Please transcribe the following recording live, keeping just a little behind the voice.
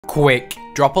Quick,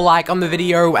 drop a like on the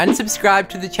video and subscribe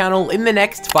to the channel in the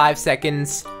next 5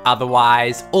 seconds,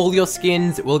 otherwise all your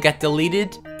skins will get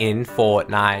deleted in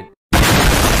Fortnite.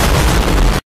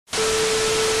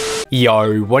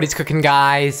 Yo, what is cooking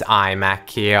guys? I'm Mac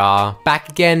here, back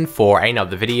again for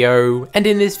another video, and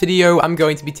in this video I'm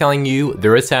going to be telling you the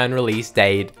return release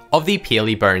date of the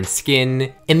Xylo-Bone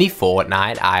skin in the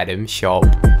Fortnite item shop.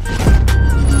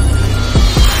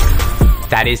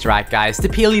 That is right guys, the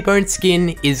Xylo-Bone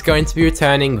skin is going to be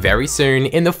returning very soon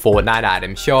in the Fortnite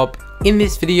item shop. In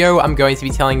this video, I'm going to be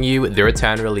telling you the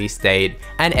return release date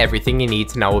and everything you need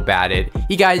to know about it.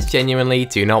 You guys genuinely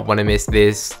do not want to miss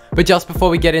this. But just before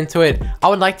we get into it, I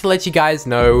would like to let you guys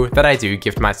know that I do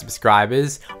gift my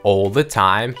subscribers all the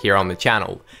time here on the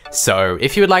channel. So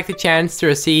if you would like the chance to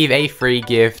receive a free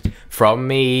gift from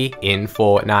me in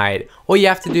Fortnite, all you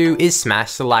have to do is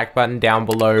smash the like button down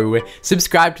below,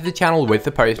 subscribe to the channel with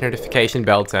the post notification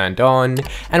bell turned on,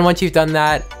 and once you've done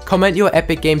that, comment your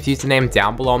Epic Games username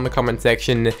down below in the comment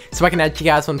section so I can add you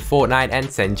guys on Fortnite and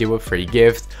send you a free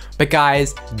gift. But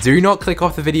guys, do not click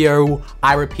off the video.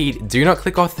 I repeat, do not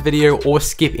click off the video or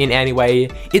skip in any way.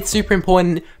 It's super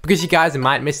important because you guys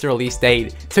might miss the release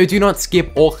date, so do not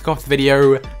skip or click off the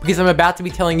video because I'm about to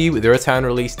be telling you the return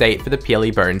release date for the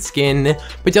Xylo-Bone skin.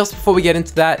 But just before we get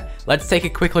into that, let's take a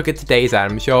quick look at today's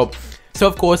item shop. So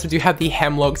of course we do have the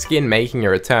Hemlock skin making a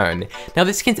return. Now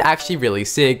this skin's actually really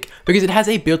sick because it has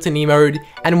a built-in emote,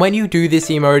 and when you do this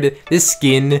emote, this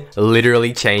skin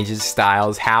literally changes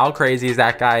styles. How crazy is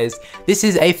that guys? This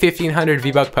is a 1500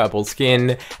 V-Buck purple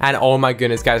skin, and oh my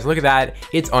goodness guys, look at that.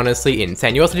 It's honestly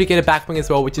insane. You also do get a back bling as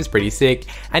well, which is pretty sick,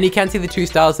 and you can see the two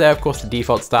styles there, of course the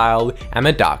default style and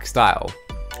the dark style.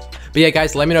 But yeah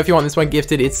guys, let me know if you want this one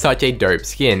gifted. It's such a dope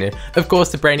skin. Of course,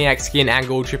 the Brainiac skin and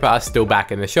Gold Trooper are still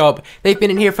back in the shop. They've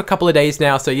been in here for a couple of days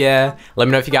now, so yeah. Let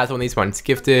me know if you guys want these ones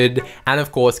gifted. And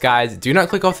of course guys, do not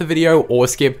click off the video or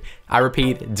skip. I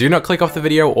repeat, do not click off the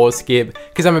video or skip,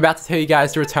 because I'm about to tell you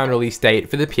guys the return release date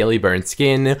for the Xylo-Bone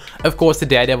skin. Of course, the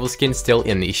Daredevil skin's still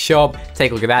in the shop.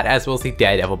 Take a look at that, as well as the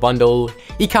Daredevil bundle.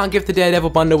 You can't gift the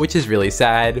Daredevil bundle, which is really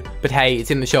sad, but hey,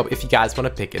 it's in the shop if you guys want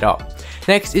to pick it up.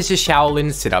 Next is the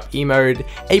Shaolin sit-up emote,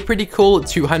 a pretty cool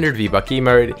 200 V-Buck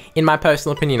emote. In my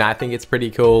personal opinion, I think it's pretty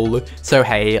cool. So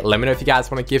hey, let me know if you guys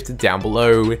want to gift it down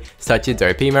below. Such a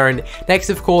dope emote. Next,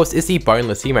 of course, is the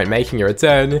Boneless emote making a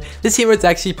return. This emote's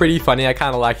actually pretty funny. I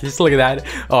kind of like it. Just look at that.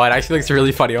 Oh, it actually looks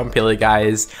really funny on PEELY,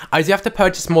 guys. I do have to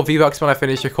purchase more V-Bucks when I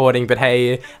finish recording, but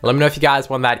hey, let me know if you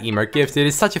guys want that emote gifted.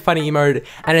 It's such a funny emote,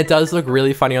 and it does look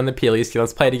really funny on the PEELY skin.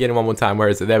 Let's play it again one more time. Where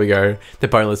is it? There we go. The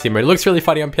boneless emote. It looks really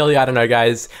funny on PEELY. I don't know,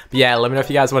 guys. But yeah, let me know if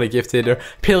you guys want it gifted.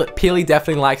 PEELY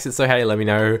definitely likes it, so hey, let me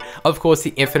know. Of course, the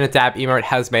Infinite Dab emote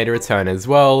has made a return as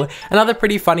well. Another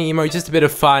pretty funny emote, just a bit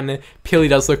of fun. PEELY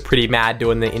does look pretty mad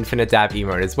doing the Infinite Dab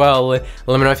emote as well. Let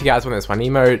me know if you guys want this one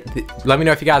emote. Let me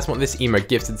know if you guys want this emote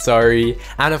gifted, sorry.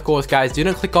 And of course guys, do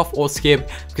not click off or skip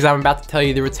because I'm about to tell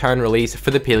you the return release for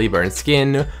the Xylo-Bone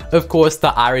skin. Of course,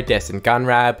 the Iridescent gun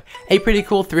wrap, a pretty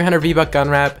cool 300 V-Buck gun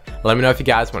wrap. Let me know if you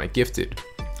guys want it gifted.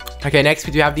 Okay, next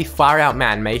we do have the Far Out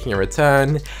Man making a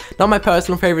return. Not my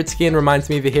personal favorite skin, reminds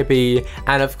me of a hippie.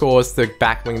 And of course, the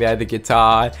back wing there, the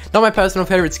guitar. Not my personal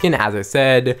favorite skin, as I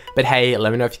said. But hey,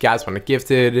 let me know if you guys want it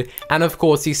gifted. And of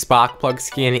course, the Spark Plug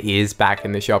skin is back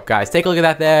in the shop, guys. Take a look at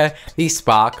that there. The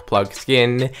Spark Plug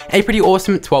skin. A pretty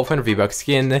awesome 1200 V-Buck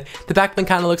skin. The back wing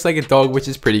kind of looks like a dog, which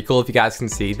is pretty cool if you guys can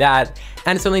see that.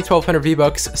 And it's only 1200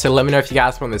 V-Bucks, so let me know if you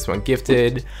guys want this one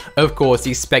gifted. Of course,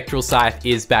 the Spectral Scythe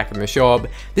is back in the shop.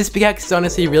 This pickaxe is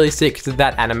honestly really sick because of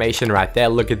that animation right there.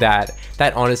 Look at that.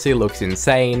 That honestly looks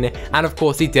insane. And of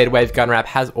course, the Dead Wave gun wrap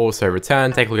has also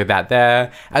returned. Take a look at that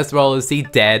there. As well as the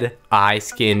Dead Eye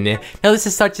skin. Now this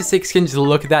is such a sick skin. Just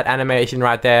look at that animation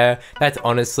right there. That's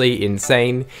honestly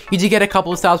insane. You do get a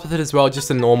couple of styles with it as well. Just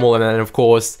the normal, and then of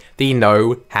course, the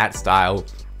no hat style.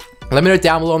 Let me know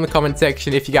down below in the comment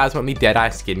section if you guys want the Deadeye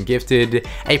skin gifted.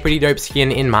 A pretty dope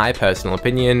skin in my personal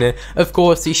opinion. Of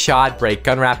course, the Shard Break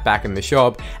gun wrap back in the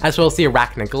shop, as well as the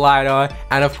Arachna glider,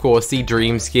 and of course the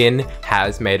Dream skin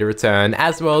has made a return,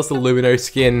 as well as the Lumino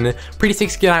skin. Pretty sick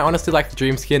skin. I honestly like the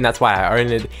Dream skin, that's why I own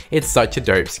it. It's such a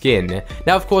dope skin.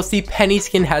 Now of course the Penny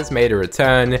skin has made a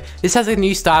return. This has a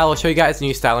new style. I'll show you guys a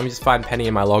new style. Let me just find Penny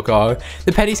in my logo.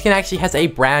 The Penny skin actually has a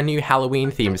brand new Halloween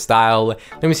themed style.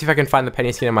 Let me see if I can find the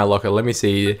Penny skin in my logo locker. Let me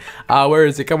see. Where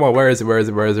is it? Come on, where is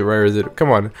it?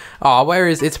 Come on. Oh, where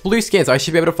is it? It's blue skin, so I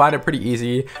should be able to find it pretty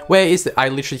easy. Where is it? I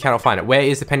literally cannot find it. Where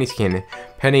is the penny skin?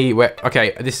 Penny, where?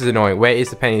 Okay, this is annoying. Where is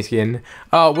the penny skin?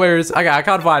 Oh, where is? Okay, I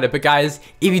can't find it. But guys,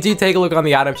 if you do take a look on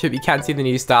the item shop, you can see the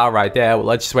new style right there. Well,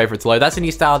 let's just wait for it to load. That's a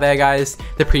new style there, guys.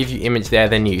 The preview image there,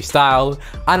 the new style.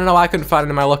 I don't know why I couldn't find it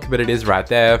in my locker, but it is right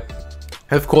there.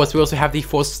 Of course, we also have the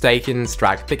Forsaken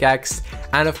Strike Pickaxe,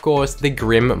 and of course, the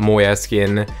Grimoire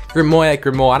skin.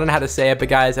 Grimoire, I don't know how to say it, but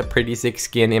guys, a pretty sick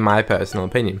skin in my personal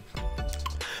opinion.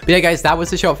 But yeah, guys, that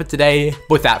was the shop for today.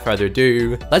 Without further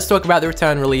ado, let's talk about the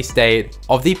return release date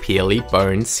of the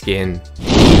Xylo-Bone skin.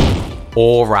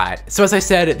 Alright, so as I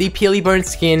said, the Xylo-Bone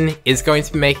skin is going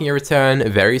to be making a return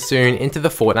very soon into the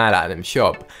Fortnite item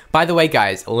shop. By the way,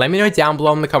 guys, let me know down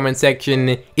below in the comment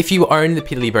section if you own the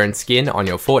Xylo-Bone skin on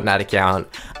your Fortnite account.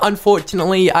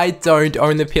 Unfortunately, I don't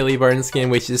own the Xylo-Bone skin,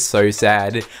 which is so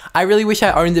sad. I really wish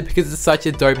I owned it because it's such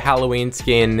a dope Halloween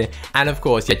skin, and of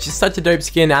course, yeah, just such a dope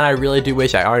skin, and I really do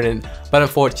wish I owned it, but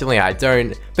unfortunately I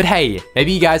don't. But hey,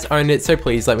 maybe you guys own it, so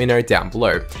please let me know down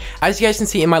below. As you guys can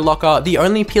see in my locker, the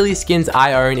only PEELY skins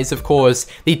I own is of course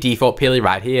the default PEELY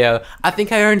right here. I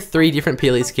think I own 3 different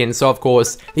PEELY skins, so of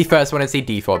course the first one is the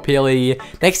default PEELY.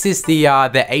 Next is the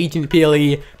Agent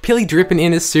PEELY. PEELY dripping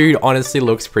in his suit honestly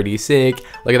looks pretty sick.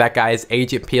 Look at that, guys,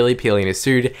 Agent PEELY in his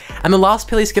suit. And the last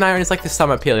PEELY skin I own is like the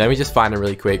Summer PEELY. Let me just find it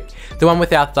really quick. The one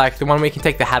without like the one where you can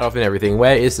take the hat off and everything.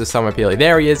 Where is the Summer PEELY?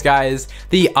 There he is, guys.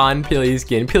 The un-PEELY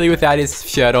skin. PEELY without his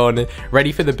shirt on,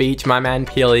 ready for the beach. My man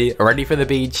PEELY, ready for the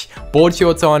beach. Board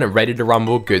shorts on, ready to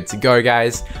rumble. Good to go,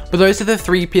 guys. But those are the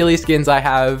 3 PEELY skins I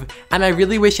have, and I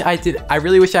really wish I had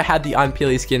the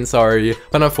un-PEELY skin, sorry,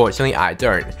 but unfortunately I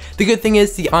don't. The good thing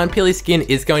is the un-PEELY skin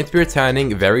is going to be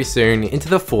returning very soon into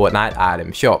the Fortnite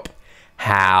item shop.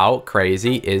 How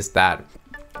crazy is that?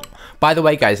 By the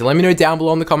way, guys, let me know down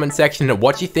below in the comment section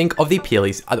what you think of the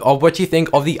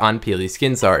un-PEELY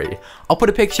skin, sorry. I'll put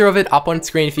a picture of it up on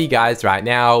screen for you guys right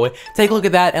now. Take a look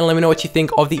at that and let me know what you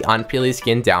think of the un-PEELY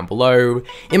skin down below.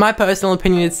 In my personal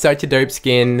opinion, it's such a dope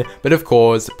skin, but of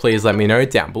course, please let me know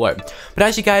down below. But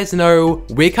as you guys know,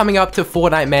 we're coming up to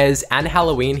Fortnitemares and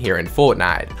Halloween here in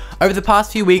Fortnite. Over the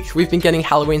past few weeks, we've been getting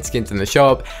Halloween skins in the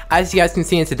shop. As you guys can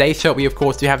see in today's shop, we of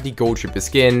course do have the Gold Trooper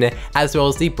skin, as well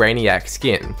as the Brainiac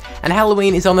skin. And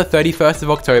Halloween is on the 31st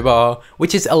of October,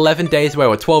 which is 11 days away,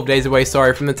 or 12 days away,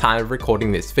 sorry, from the time of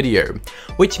recording this video.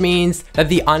 Which means that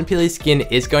the un-PEELY skin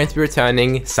is going to be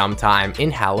returning sometime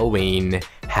in Halloween.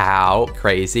 How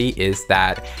crazy is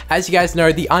that? As you guys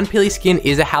know, the un-PEELY skin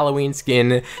is a Halloween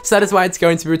skin, so that is why it's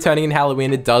going to be returning in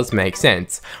Halloween. It does make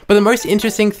sense. But the most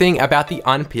interesting thing about the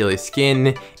un-PEELY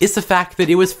skin is the fact that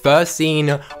it was first seen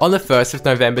on the 1st of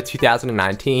November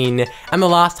 2019, and the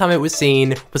last time it was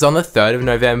seen was on the 3rd of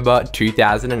November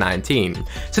 2019.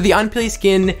 So the un-PEELY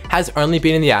skin has only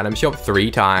been in the item shop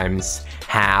 3 times.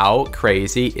 How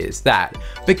crazy is that?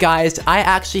 But guys, I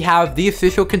actually have the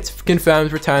official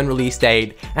confirmed return release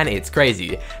date, and it's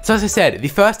crazy. So as I said, the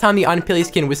first time the un-PEELY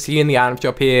skin was seen in the item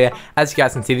shop here, as you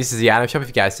guys can see, this is the item shop if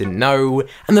you guys didn't know,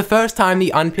 and the first time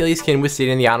the un-PEELY skin was seen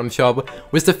in the item shop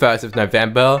was the 1st of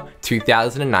November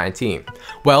 2019.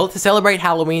 Well, to celebrate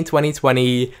Halloween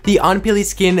 2020, the un-PEELY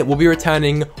skin will be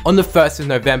returning on the 1st of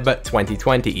November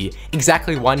 2020,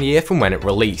 exactly 1 year from when it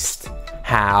released.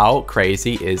 How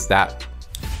crazy is that?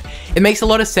 It makes a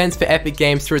lot of sense for Epic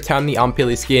Games to return the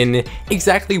un-PEELY skin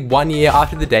exactly 1 year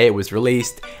after the day it was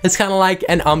released. It's kind of like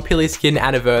an un-PEELY skin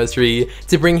anniversary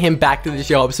to bring him back to the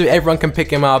shop so everyone can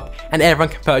pick him up and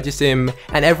everyone can purchase him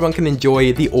and everyone can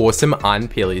enjoy the awesome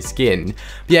un-PEELY skin.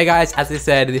 But yeah, guys, as I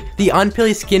said, the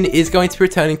un-PEELY skin is going to be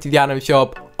returning to the item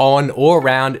shop on or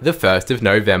around the 1st of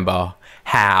November.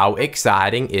 How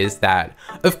exciting is that?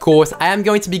 Of course, I am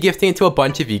going to be gifting it to a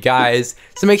bunch of you guys,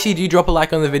 so make sure you do drop a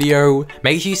like on the video,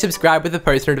 make sure you subscribe with the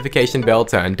post notification bell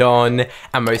turned on,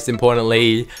 and most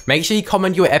importantly, make sure you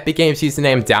comment your Epic Games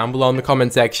username down below in the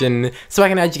comment section, so I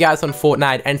can add you guys on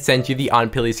Fortnite and send you the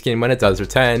un-PEELY skin when it does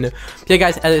return. But yeah,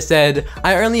 guys, as I said,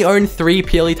 I only own 3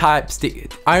 PEELY type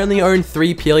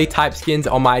skins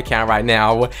on my account right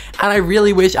now, and I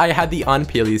really wish I had the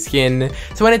un-PEELY skin,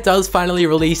 so when it does finally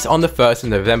release on the 1st of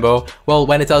November, well,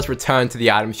 when it does return to the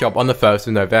item shop on the 1st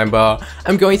of November,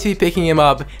 I'm going to be picking him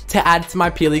up to add to my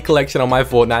PEELY collection on my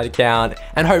Fortnite account,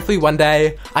 and hopefully one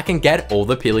day I can get all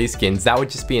the PEELY skins. That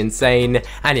would just be insane.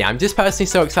 And yeah, I'm just personally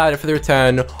so excited for the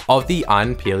return of the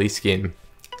un-PEELY skin.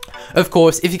 Of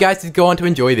course, if you guys did go on to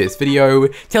enjoy this video,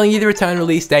 telling you the return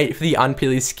release date for the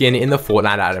unPEELY skin in the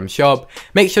Fortnite item shop,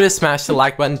 make sure to smash the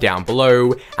like button down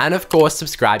below, and of course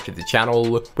subscribe to the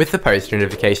channel with the post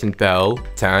notification bell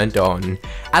turned on.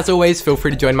 As always, feel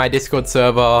free to join my Discord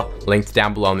server, linked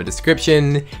down below in the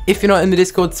description. If you're not in the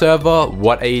Discord server,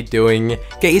 what are you doing?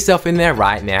 Get yourself in there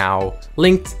right now,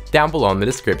 linked down below in the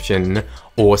description.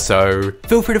 Also,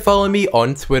 feel free to follow me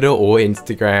on Twitter or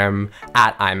Instagram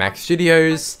at MythikRize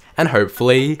Studios, and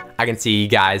hopefully I can see you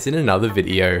guys in another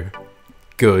video.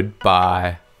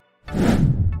 Goodbye.